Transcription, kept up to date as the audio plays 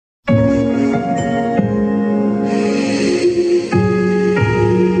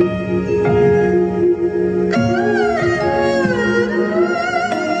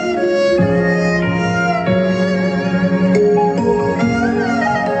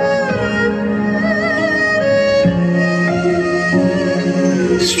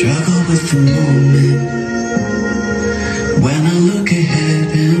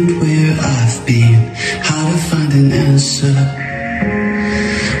been, how to find an answer.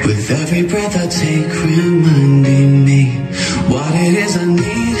 With every breath I take, reminding me what it is I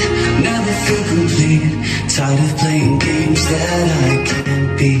need, never feel complete. Tired of playing games that I can't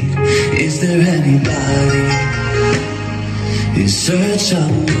beat. Is there anybody in search of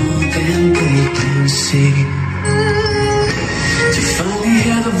more than they can see? To finally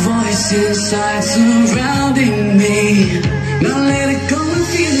hear the voice inside surrounding me. Now let it go and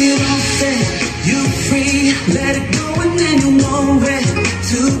feel it all set you free. Let it go and then you know where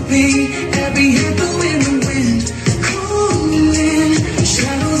to be. Every echo in the wind calling.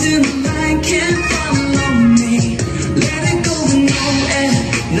 Shadows in the light can't follow me. Let it go with no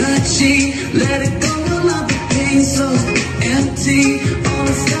energy. Let it go, all of the pain so empty. All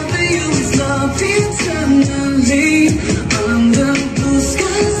the stuff that you was love eternally. Under blue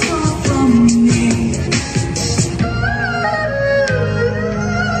skies far from me.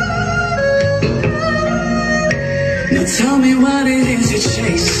 Now tell me what it is you're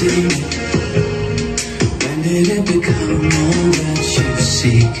chasing. When did it become all that you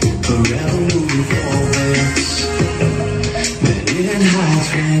seek? Forever moving forwards, when it hides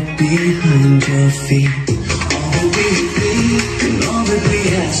right behind your feet. All that we have been and all that we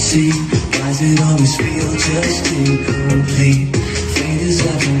have seen. Why does it always feel just incomplete? Fate is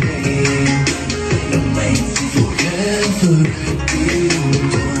like a waiting forever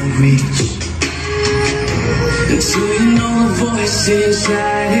beyond our reach. Until you know a voice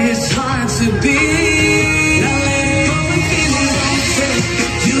inside, it's hard to be. Now let it go and feel it all set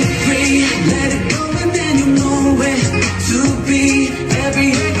you free. Let it go and then you know where to be. Every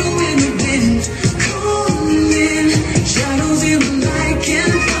echo in the wind calling. Shadows in the light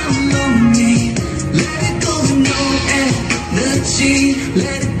can't